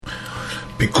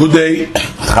Pikudei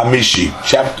Chamishi,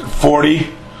 chapter 40,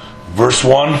 verse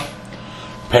 1,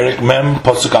 Perek Mem,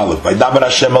 Pasuk Aleph. Vaydaber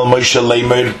Hashem el Moshe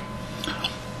leimer.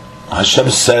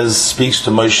 Hashem speaks to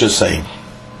Moshe saying,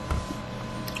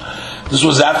 this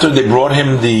was after they brought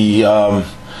him the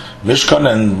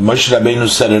Mishkan and Moshe Rabbeinu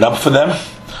set it up for them.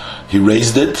 He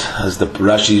raised it, as the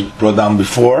Rashi brought down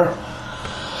before.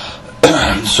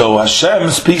 So Hashem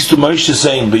speaks to Moshe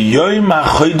saying, B'yoyim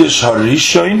ha'chodesh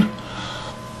harishon,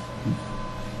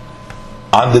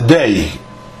 on the day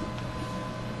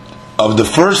of the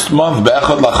first month,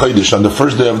 Be'echad la'chodesh, on the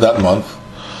first day of that month,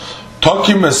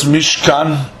 Tokim es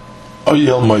Mishkan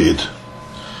Oyel Moed,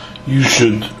 you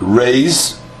should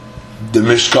raise the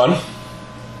Mishkan,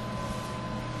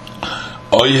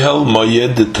 Oyel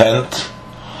Moed, the tent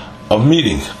of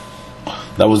meeting.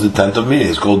 That was the tent of meeting.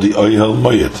 It's called the Oyel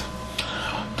Moed,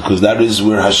 because that is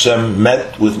where Hashem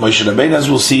met with Moshe Rabbeinu, as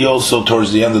we'll see also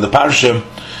towards the end of the parsha,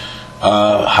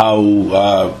 how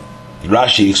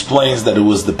Rashi explains that it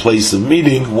was the place of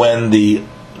meeting. When the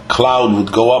cloud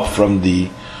would go up from the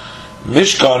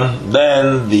Mishkan,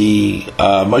 then the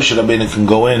Moshe Rabbeinu can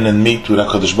go in and meet with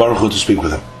HaKadosh Baruch Hu to speak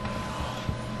with him.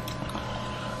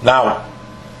 Now,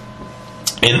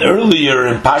 earlier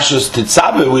in Parshas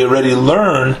Tetzaveh, we already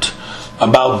learned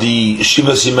about the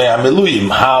Shivas Yimei HaMiluyim,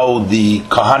 how the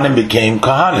Kohanim became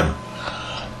Kohanim.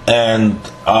 And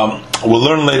we'll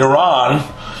learn later on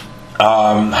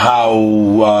how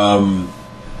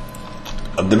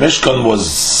the Mishkan was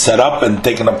set up and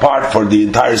taken apart for the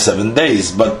entire 7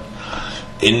 days. But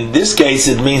in this case,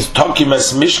 it means Tokim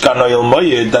es Mishkan Oyel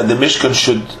Moed, that the Mishkan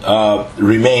should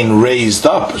remain raised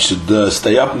up, should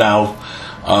stay up now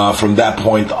from that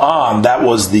point on. That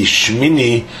was the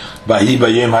Shmini, Vahi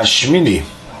Bayom HaShmini.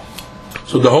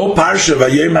 So the whole parsha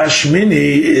Vayom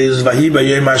HaShmini is Vahi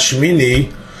Bayom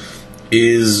HaShmini,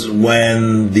 is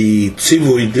when the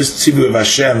tzivui, this tzivui of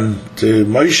Hashem to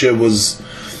Moshe, was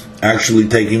actually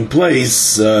taking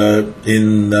place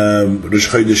in Rosh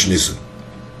Chodesh Nisan.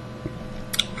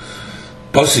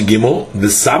 Pasuk Gimel, the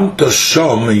Samto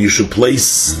Shom, and you should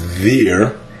place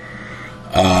there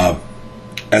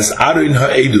as Aron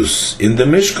HaEdus. In the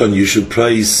Mishkan, you should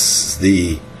place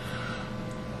the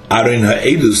Aron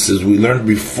HaEdus, as we learned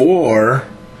before,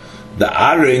 the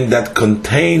Aron that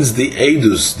contains the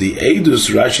Edus. The Edus,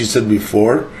 Rashi said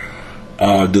before,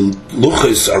 the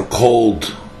Luchos are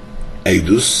called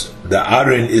Edus. The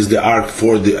Aron is the ark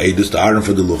for the Edus, the Aron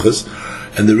for the Luchos.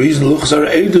 And the reason Luchos are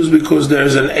Edus, because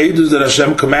there's an Edus that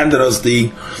Hashem commanded us,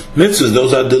 the mitzvahs.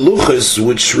 Those are the Luchos,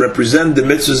 which represent the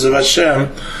mitzvahs of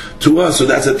Hashem to us. So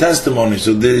that's a testimony.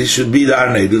 So there should be the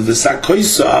Aron Edus. The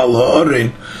Sakoisa al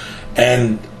Ha'aron,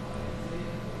 and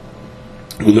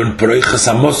we learn Pareichas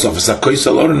HaMosaf. Sakois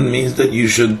Aloron means that you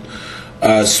should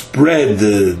spread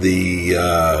the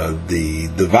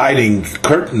dividing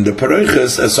curtain, the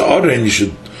Pareichas, as Ha'aron. You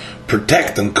should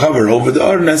protect and cover over the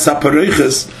Aron as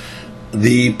Pareichas,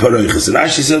 the Pareichas. And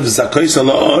Rashi says, Sakois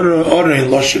Aloron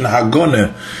Loshen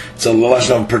Hagone. It's a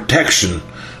lashon of protection,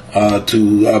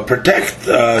 to protect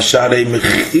Sharei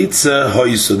Mechitza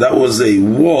Hoyso. That was a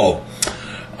wall.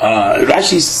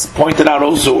 Rashi pointed out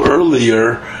also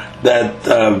earlier that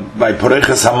by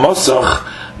Pareichas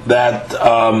HaMosach, that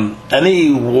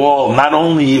any wall, not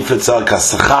only if it's a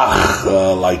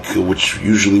kasachach, like which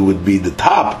usually would be the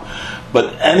top,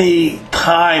 but any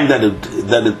time that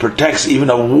it protects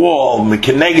even a wall,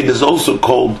 Mekeneged is also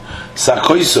called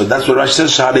Sakoiso. That's what Rashi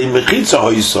says, Sharei Mechitza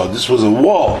Hoiso. This was a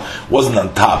wall, wasn't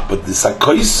on top, but the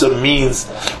Sakoiso means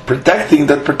protecting,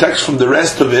 that protects from the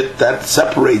rest of it, that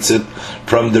separates it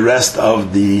from the rest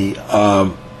of the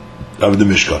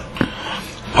Mishkan.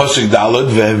 Pasuk Daled,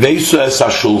 ve'veisu es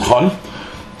hashulchan,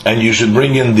 and you should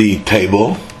bring in the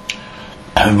table,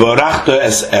 and v'orachta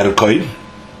es erkoi,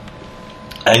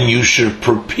 and you should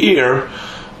prepare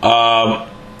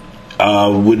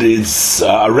with its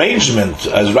arrangement.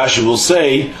 As Rashi will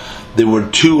say, there were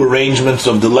 2 arrangements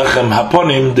of the lechem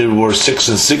haponim. There were 6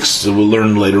 and 6. So we'll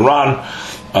learn later on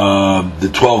the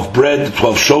 12 bread, the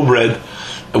 12 showbread.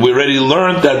 We already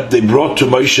learned that they brought to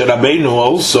Moshe Rabbeinu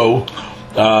also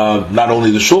not only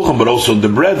the shulchan but also the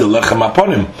bread, the lechem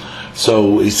haponim.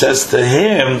 So he says to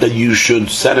him that you should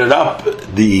set it up,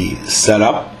 the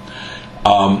setup.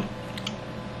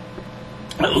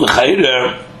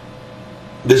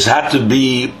 This had to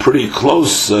be pretty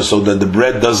close so that the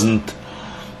bread doesn't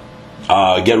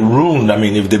get ruined. I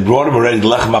mean, if they brought him already the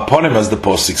lechem haponim, as the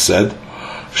posuk said,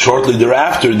 shortly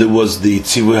thereafter there was the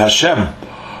tzivui Hashem.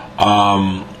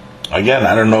 Again,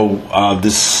 I don't know,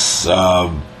 this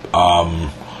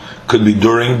could be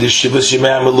during the Shivas Yimei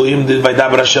HaMiluyim, the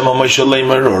Vaydaber Hashem al Moshe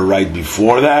Leimer, or right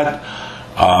before that.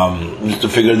 to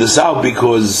figure this out,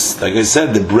 because, like I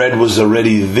said, the bread was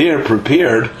already there,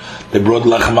 prepared. They brought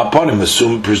lechem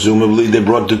aponim. Presumably, they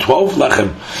brought the 12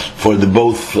 lechem for the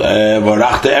both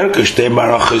varach erka shtei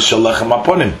marachos shel lechem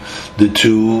aponim, the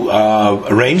two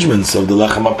arrangements of the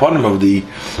lechem aponim, of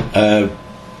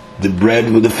the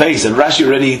bread with the face. And Rashi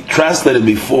already translated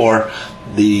before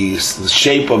the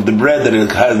shape of the bread, that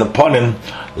it had the ponim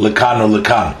lekan or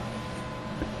lekan.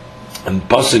 And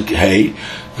pasuk hey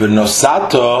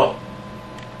v'nosato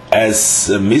as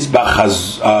mizbach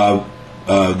has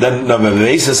then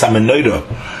v'veisas hamenoira,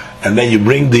 and then you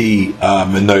bring the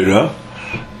menorah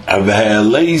and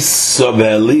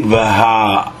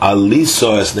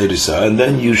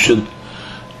then you should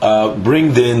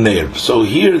bring the ner. So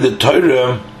here the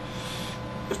Torah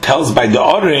tells by the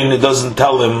Orin, it doesn't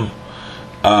tell him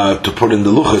to put in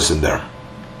the luchas in there.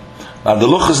 Now the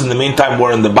luchas in the meantime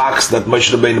were in the box that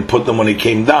Moshe Rabbeinu put them when he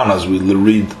came down, as we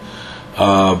read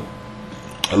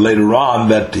later on,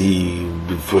 that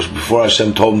before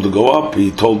Hashem told him to go up,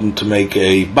 he told him to make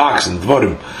a box and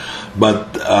dvorim.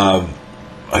 But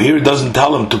here it doesn't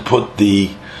tell him to put the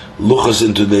luchas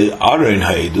into the Aron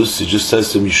Ha'edus. It just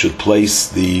says to him you should place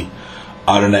the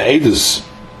Aron Ha'edus.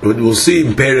 But we'll see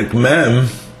in Perek Mem,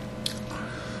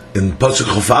 in Pasuk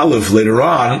Chof Aleph later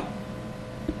on,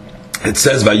 it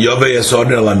says Vayovei es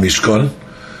Aron el HaMishkan.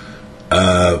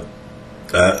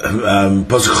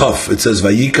 Pasuk Chof, it says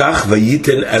Vayikach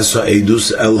Vayiten es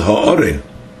Ha'edus el Ha'oren.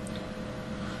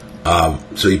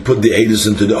 So he put the Edus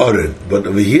into the Oren. But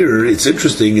over here, it's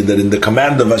interesting that in the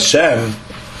command of Hashem,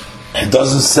 it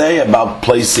doesn't say about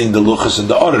placing the luchas in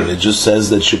the Oren. It just says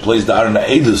that you place the Aron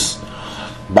Edus.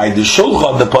 By the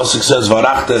Shulchan, the pasuk says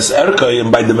Varachta es Erkai,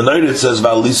 and by the Menorah it says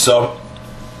Valisa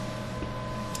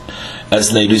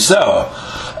es Neirisa.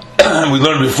 We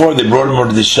learned before they brought more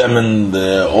to the Shemen,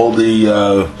 all the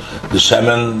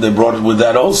Shemen they brought it with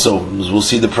that also. We'll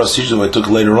see the procedure that I took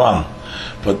later on.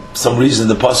 But for some reason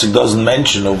the pasuk doesn't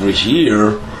mention over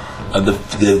here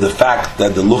the fact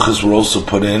that the luchas were also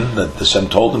put in, that Hashem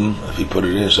told him, if he put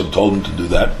it in, Hashem told him to do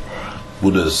that.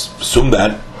 Would assume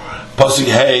that. Pasuk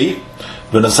hey,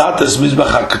 v'nasates mizbach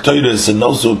ha'ketoros, and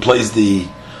also placed the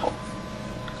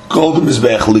golden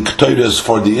mizbech liketoros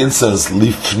for the incense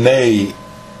lifnei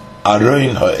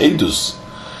aron ha'edus.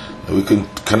 We can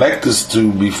connect this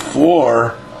to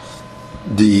before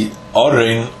the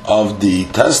Aron of the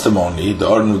testimony, the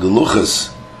Aron of the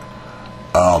luchas.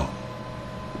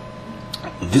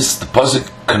 The pasuk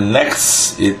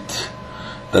connects it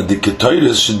that the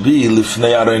ketoros should be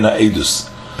lifnei aron ha'edus.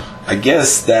 I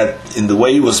guess that in the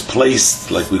way it was placed,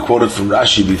 like we quoted from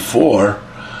Rashi before,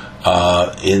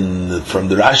 from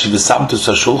the Rashi v'samtus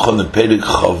hashulchan in Perek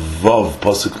Chavav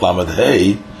pasuk lamed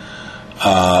hey,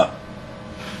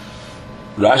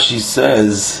 Rashi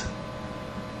says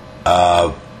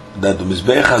that the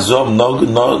Mizbeach Hazov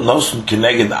nosun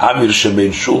keneged avir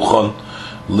shebein shulchan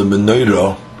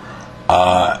lemenorah,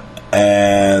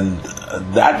 and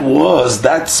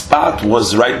that spot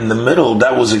was right in the middle.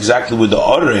 That was exactly with the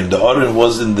Aron. The Aron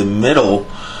was in the middle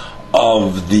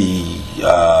of the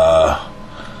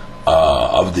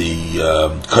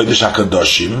Kodesh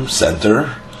HaKadoshim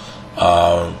center,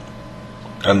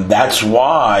 and that's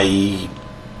why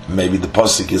maybe the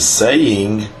pasuk is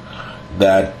saying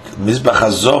that Mizbach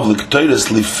Hazov l'ketoros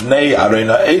lifnei Aron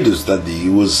ha'edus, that he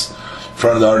was in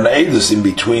front of the Aron ha'edus, in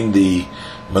between the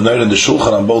Menorah and the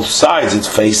Shulchan on both sides, it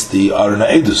faced the Aron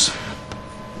ha'edus.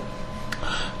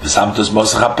 V'samtos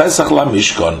mosach ha'pesach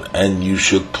la'mishkan, and you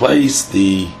should place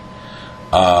the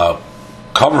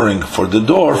covering for the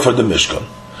door for the Mishkan.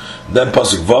 Then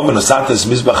pasuk vav v'nasates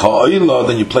mizbach ha'oila,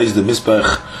 then you place the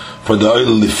mizbach for the oil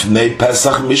lifnei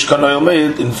pesach mishkan oil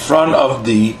made in front of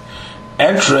the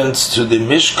entrance to the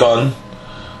Mishkan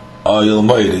oil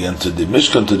made, and to the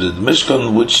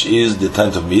Mishkan, which is the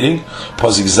tent of meeting.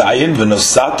 Pasuk zayin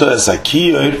v'nosato es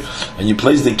hakiyur, and you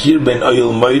place the kir ben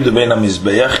oil made ben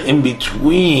hamizbeach, in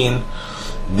between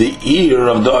the ear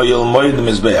of the oil made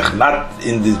mizbeach, not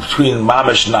in the between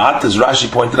mamash nat, as Rashi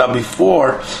pointed out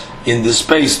before, in the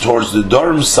space towards the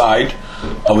dorm side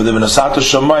of the v'nosato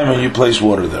shamayim, and you place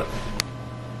water there.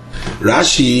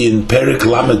 Rashi in Perek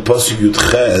Lamed Pasuk Yud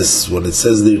Ches, when it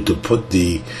says there to put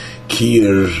the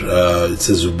kir, it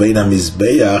says Ubein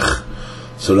HaMizbeach.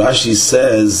 So Rashi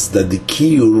says that the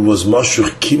kir was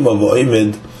Moshuch Kima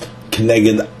V'Oimed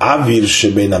Kneged Avir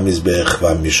Shebein HaMizbeach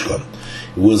VaMishkan.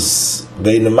 It was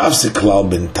Bein HaMafsik Klal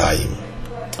B'Intayim,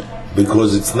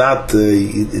 because it's not,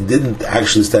 it didn't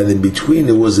actually stand in between.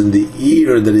 It was in the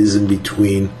ear that is in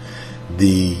between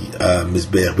the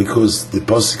Mizbeach, because the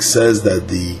pasuk says that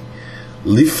the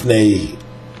Lifnei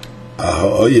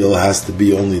oil has to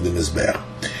be only the Mizbeach.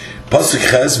 Pasuk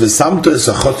Ches, v'samto es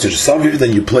hachotzer savir,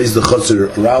 then you place the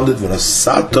chotzer around it,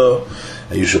 v'nasato,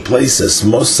 and you should place es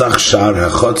mosach shar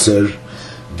hachotzer,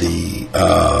 the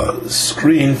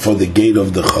screen for the gate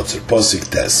of the chotzer. Pasuk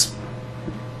Tes.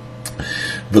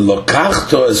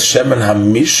 V'lokachto es shemen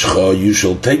hamishcha, you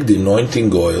shall take the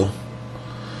anointing oil,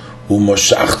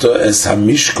 u'moshachto es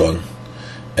hamishkon,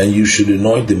 and you should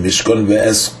anoint the mishkon,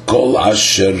 ve'es kol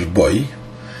asher boy,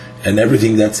 and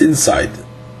everything that's inside.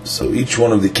 So each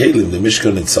one of the kelim, the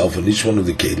mishkan itself, and each one of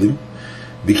the kelim,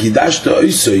 b'kidashto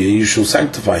oisoy, and you shall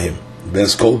sanctify him.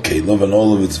 Ve'es kol kelov, and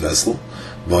all of its vessel,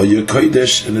 v'hoye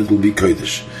kodesh, and it will be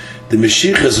kodesh. The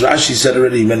meshichas, Rashi said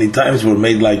already many times, were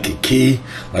made like a key,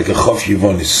 like a chof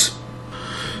yivonis.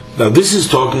 Now this is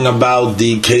talking about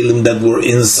the kelim that were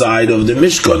inside of the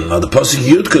mishkan. Now the pasuk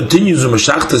Yud continues,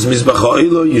 "Mashachtas mizbach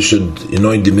ha'oilo," you should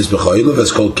anoint the mizbach ha'oilo,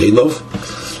 that's called kelov,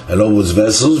 and all its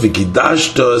vessels.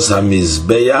 V'kidashtos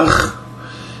hamizbeach,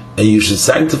 and you should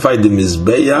sanctify the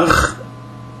mizbeach.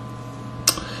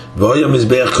 V'hoya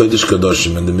mizbeach kodesh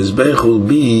kadoshim, and the mizbeach will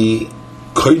be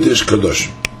kodesh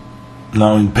kadoshim.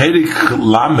 Now in Perik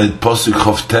Lamed pasuk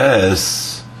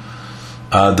Chavtes,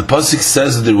 the pasuk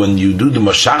says that when you do the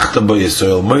mashachta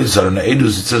b'yisoil moitzar and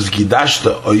edus, it says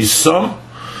kidashta oisom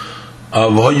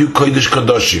v'hoyu kodesh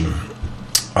kadoshim.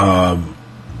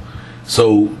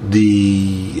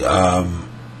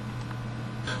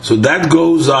 So that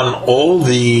goes on all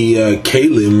the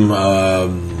kelim.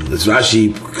 As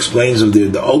Rashi explains of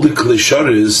all the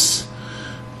klisharis,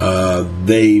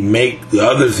 they make the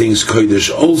other things kodesh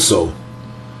also.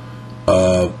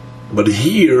 But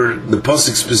here, the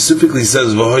pasuk specifically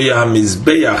says, "V'hoya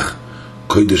hamizbeach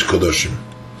kodesh kadoshim."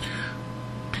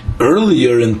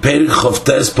 Earlier in Perich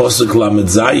Chavtes pasuk Lamed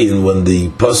Zayin, when the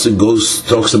pasuk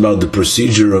talks about the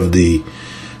procedure of the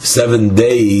 7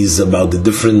 days, about the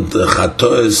different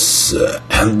chatos,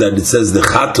 and that it says the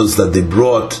chatos that they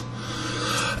brought.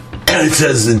 It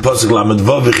says in pasuk Lamed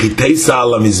Vav, "V'chiteisa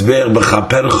al hamizbeach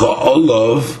b'chapercha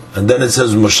olav," and then it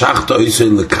says, "Moshachta oisei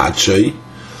lekatshei."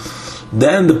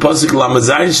 Then the pasuk Lamed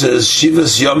Zayin says,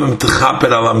 "Shivas yomim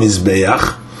techaper al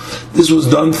hamizbeach." This was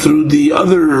done through the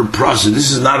other process.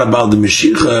 This is not about the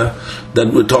Mashiach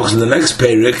that we're talking in the next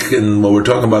parak and what we're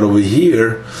talking about over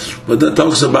here, but that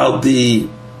talks about the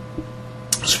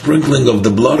sprinkling of the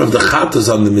blood of the chatas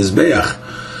on the mizbeach.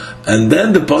 And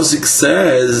then the pasuk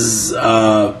says,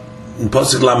 in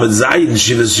pasuk Lamed Zayin,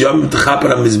 "Shivas yomim techaper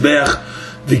al hamizbeach."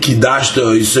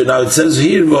 So now it says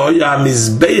here,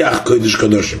 mizbeach kodesh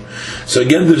kadoshim. So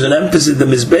again, there's an emphasis. The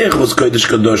mizbeach was kodesh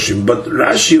kadoshim, but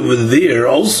Rashi over there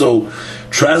also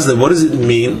translates. What does it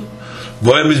mean?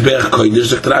 Mizbeach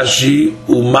kodesh. Rashi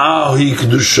umahi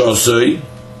kedushosoi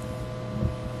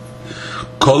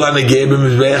kol hanegei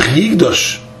b'mizbeach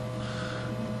yigdosh.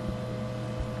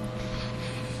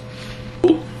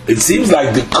 It seems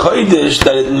like the kodesh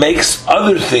that it makes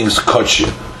other things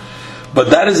kosher.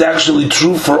 But that is actually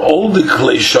true for all the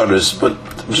klei sharis. But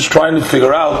I'm just trying to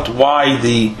figure out why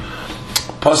the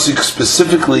pasuk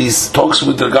specifically talks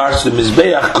with regards to the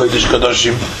mizbeach kodesh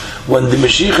kadoshim, when the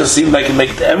Mashiach seemed like it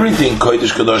made everything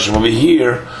kodesh kadoshim over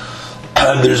here.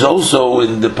 And there's also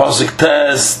in the pasuk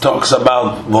Tes talks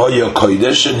about v'hoya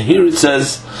kodesh, and here it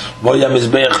says v'hoya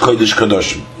mizbeach kodesh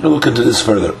kadoshim. We'll look into this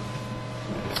further.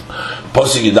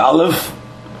 Pasuk Yud Aleph.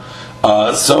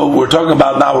 So we're talking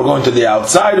about now. We're going to the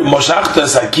outside. Moshachta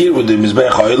sakir with the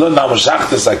mizbeach ha'olah. Now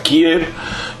moshachta sakir,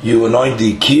 you anoint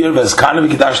the kir v'eskana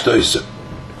v'kidash toisa.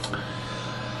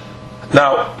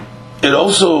 Now it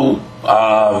also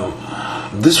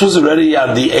this was already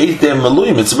on the 8th day of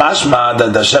Meluim. It's mashma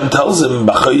that Hashem tells him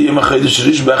b'chayim achodesh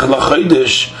rish b'echad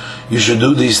lachodesh you should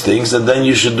do these things, and then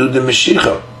you should do the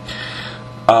meshicha.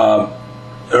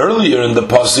 Earlier in the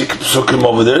pasuk psukim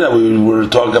over there that we were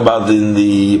talking about in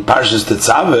the Parshas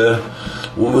Tetzaveh,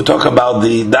 when we talk about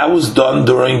that was done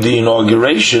during the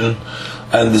inauguration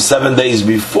and the 7 days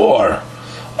before.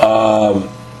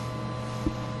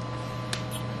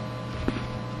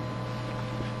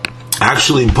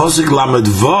 Actually, in pasuk Lamed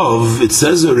Vav, it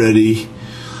says already,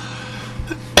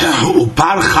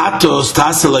 "Upar chatos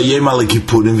tasel hayom al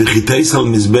kippurim v'chiteis al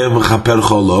mizbeach v'chaper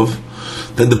cholov."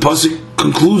 Then the pasuk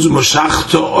concludes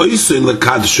Mashachta oisoi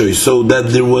lekadshoi, so that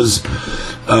there was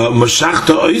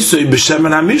Mashachta oisoi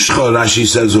b'shemen hamishcha. Rashi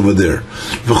says over there,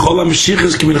 v'chol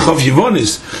hamshichas kimin chof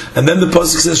yivonis, and then the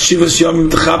pasuk says Shivas yomim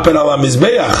techaper al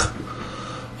hamizbeach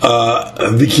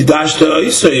v'kidashta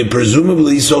oisoi.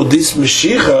 Presumably, so this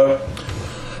Mashiach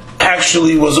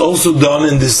actually was also done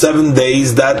in the 7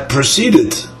 days that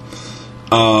preceded.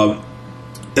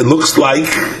 It looks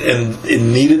like, and it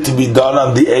needed to be done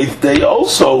on the 8th day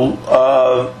also.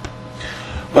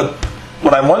 But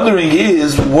what I'm wondering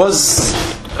is, was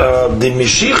the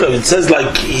Mishicha, it says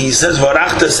like, he says,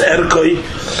 Varachtes Erkoi,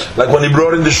 like when he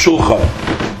brought in the Shulchan.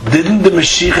 Didn't the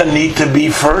Mishicha need to be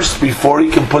first before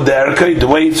he can put the Erkoi? The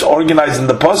way it's organized in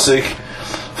the Pasuk,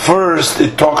 first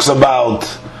it talks about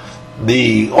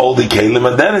all the Kelim,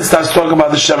 and then it starts talking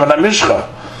about the Shemen HaMishcha.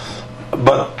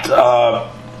 But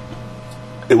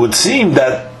it would seem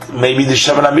that maybe the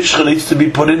Shemen HaMishcha needs to be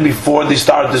put in before they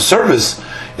start the service.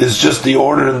 It's just the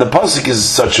order in the Pasuk is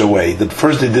such a way that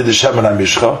first they did the Shemen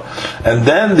HaMishcha, and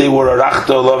then they were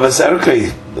Arachta Olav Es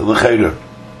Erkei, the L'cheira.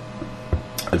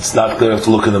 It's not clear, to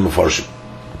look in the Mefarshim.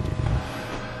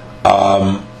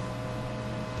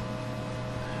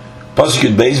 Pasuk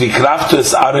Yud Beis, V'kraftu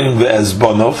es Arin ve'ez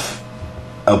Bonov,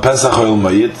 El Pesach Oil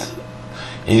Mayit,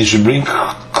 and you should bring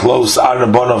close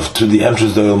Arin Bonov to the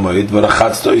entrance of the Oil Mayit,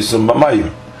 V'rachatzto Yisum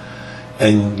B'mayim,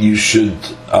 and you should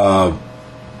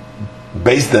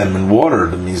bathe them in water.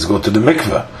 That means go to the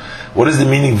mikveh. What is the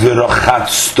meaning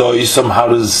v'rachatzto yisum? How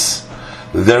does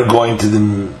they're going to the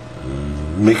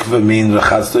mikveh mean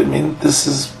rachatzto? I mean, this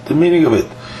is the meaning of it.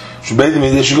 Should bathe them,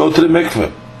 they should go to the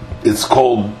mikveh. It's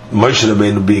called Moshe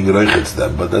Rabbeinu being reichet to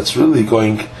them, but that's really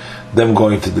going to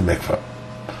the mikveh.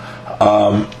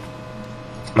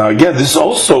 Now again, this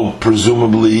also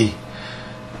presumably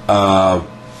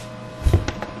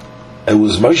it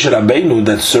was Moshe Rabbeinu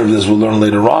that served, as we'll learn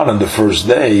later on the first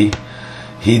day.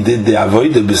 He did the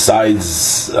avodah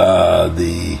besides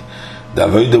the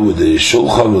avodah with the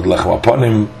shulchan, with lechem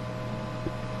aponim,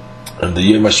 and the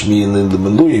Yom HaShmini and the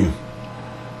Meluyim.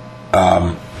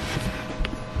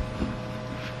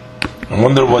 I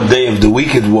wonder what day of the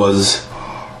week it was,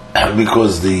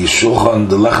 because the shulchan,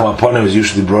 the lechem aponim, is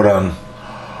usually brought on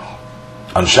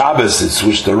Shabbos. It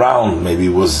switched around. Maybe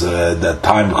it was that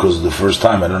time because of the first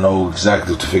time. I don't know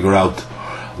exactly to figure out.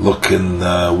 Look in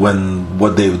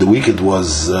what day of the week it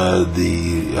was.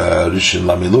 The Rishon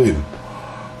Lamiluim.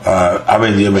 I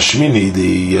mean the Yom HaShmini,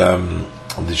 the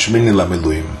Shmini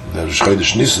Lamiluim, the Rosh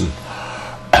Chodesh Nisan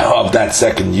of that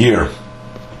second year.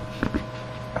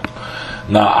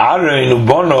 Now Aaron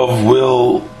Ubonov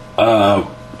will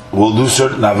do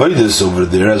certain avodas over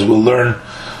there, as we'll learn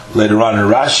later on in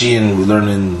Rashi, and we learn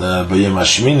in Bayim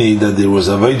Hashmini that there was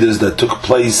avodas that took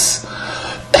place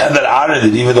that Aaron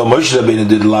did, even though Moshe Rabbeinu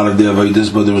did a lot of the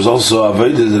avodas, but there was also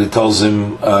avodas that he tells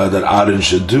him that Aaron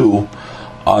should do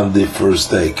on the first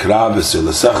day. Krav v'sei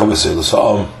l'secha v'sei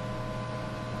l'sa'om.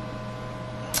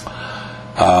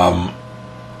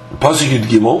 Pasuk Yud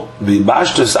Gimel,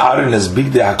 v'ibashtos Aaron as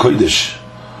bigdei hakodesh,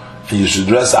 and you should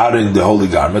dress Aaron in the holy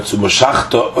garments.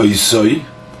 U'mashachta oisoi,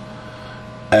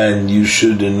 and you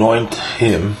should anoint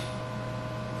him.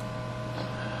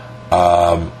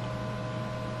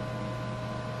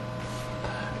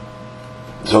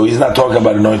 So he's not talking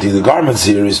about anointing the garments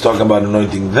here, he's talking about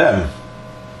anointing them.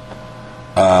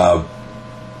 Mashachta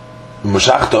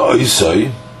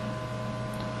oisoi,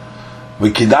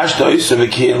 v'kidashta oisoi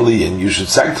v'ki'en li, and you should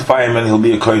sanctify him and he'll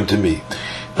be a kohen to me.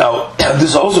 Now,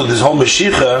 this whole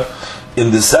Mashiach,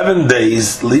 in the 7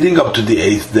 days leading up to the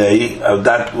 8th day,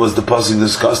 that was the pasuk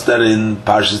discussed that in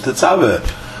Parshas Tetzaveh,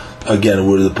 again,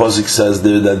 where the pasuk says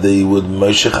there that they would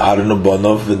Moshech Aaron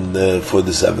Ubonov for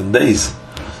the 7 days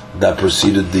that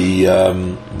preceded the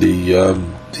Yom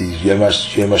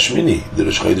HaShmini, the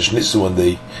Rosh Chodesh Nisan,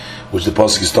 which the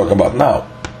pasuk is talking about now.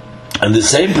 And the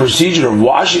same procedure of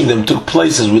washing them took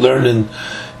place, as we learned in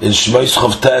Shmos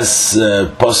Chavtes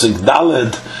pasuk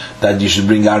Daled, that you should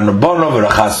bring Aaron Ubonov,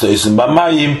 v'rachatzto yisum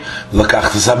b'mayim,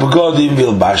 v'lakachtas habegodim,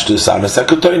 v'ilbashtos anas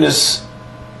hakotonis.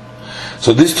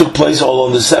 So this took place all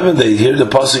on the 7th day. Here the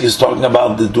pasuk is talking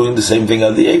about doing the same thing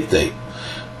on the 8th day.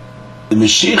 The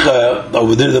Mashiach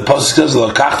over there, the pasuk says,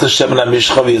 "Lakachta shemen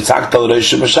hamishcha v'yitzakta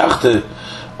l'rosh mashachta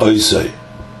oisoi."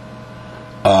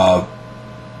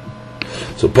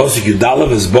 So pasuk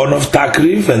Yudalev is born of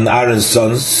Takriv, and Aaron's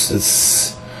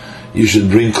sons. You should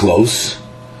bring close.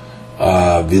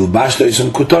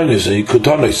 Kutonis.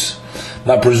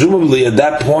 Now, presumably at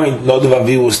that point, Nadav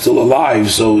Avi was still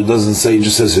alive, so it doesn't say, it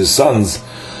just says his sons.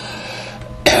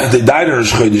 They died on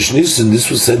Rosh Chodesh Nisan. This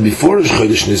was said before Rosh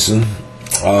Chodesh Nisan,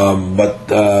 but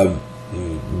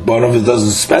one of it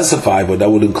doesn't specify, but that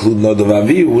would include Nadav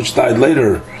Avi, which died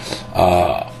later.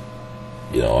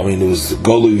 It was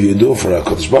Golu Yedu for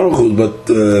HaKadosh Baruch Hu, but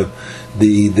the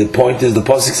point is, the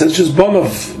pasuk says just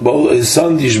Bonov, his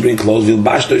son, you should bring clothes.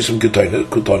 Vilbashto some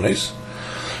kutonis.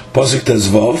 Pasuk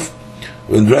Tezvav,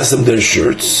 we'll dress them their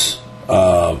shirts.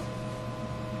 In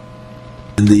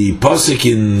the pasuk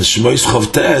in Shmos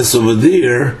Chavtes over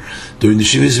there, during the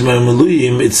Shivas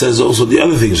Meluyim, it says also the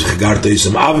other things. Chagarta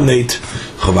Yisam Avneit,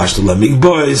 Chavashto Lamig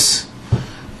Boys,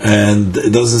 and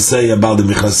it doesn't say about the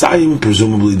Mechnasayim.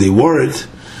 Presumably they wore it.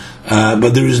 but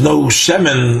there is no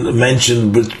shemen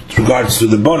mentioned with regards to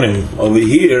the bonim. Over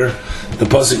here, the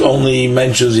pasuk only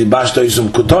mentions Yibashtoisum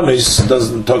Kutonis,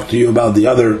 doesn't talk to you about the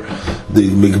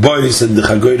Mikbois and the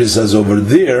Chagoris as over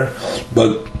there,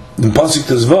 but in pasuk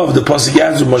Tezvav, the pasuk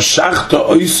Yazu Mashachta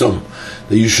Oisom,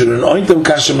 that you should anoint them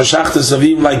Kasha Mashachta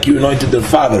Savim like you anointed their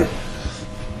father.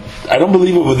 I don't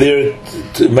believe over there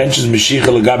it mentions Mashiach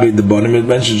Lagabi the bonim, it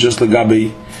mentions just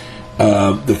Lagabi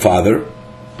the father.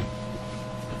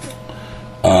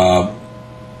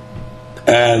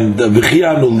 And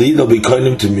V'chi'anuli, they'll be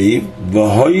koinim to me.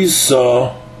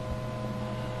 V'hoisa,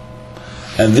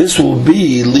 and this will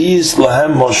be Lis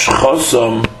lahem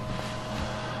moshchosam.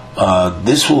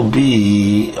 This will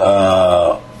be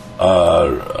their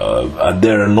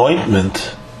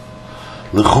anointment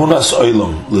lechunas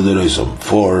oilam l'dereisam,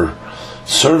 for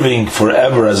serving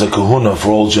forever as a kahuna for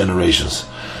all generations.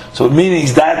 So it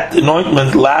means that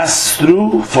anointment lasts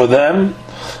through for them,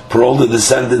 for all the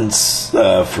descendants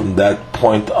from that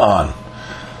point on.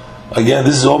 Again,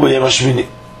 this is all by Yom HaShmini.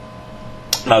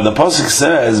 Now the pasuk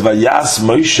says, "Vayas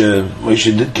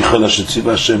Moshe did kichol ashetziv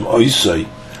Hashem oisai."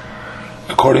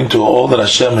 According to all that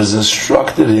Hashem has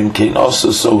instructed him, Cain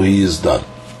also so he is done.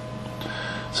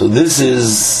 So this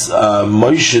is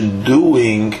Moshe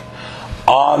doing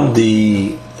on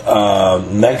the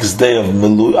next day of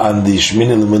Milu, on the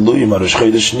Shmini L'Miluyim, Rosh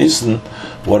Chodesh Nisan,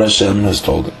 what Hashem has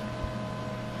told him.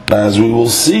 As we will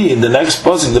see in the next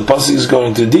pasuk, the pasuk is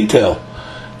going to detail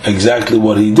exactly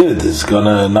what he did. It's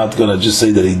not gonna just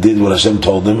say that he did what Hashem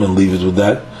told him and leave it with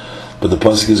that, but the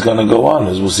pasuk is gonna go on,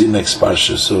 as we'll see next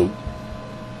parsha. So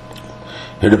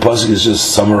here the pasuk is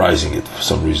just summarizing it for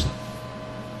some reason.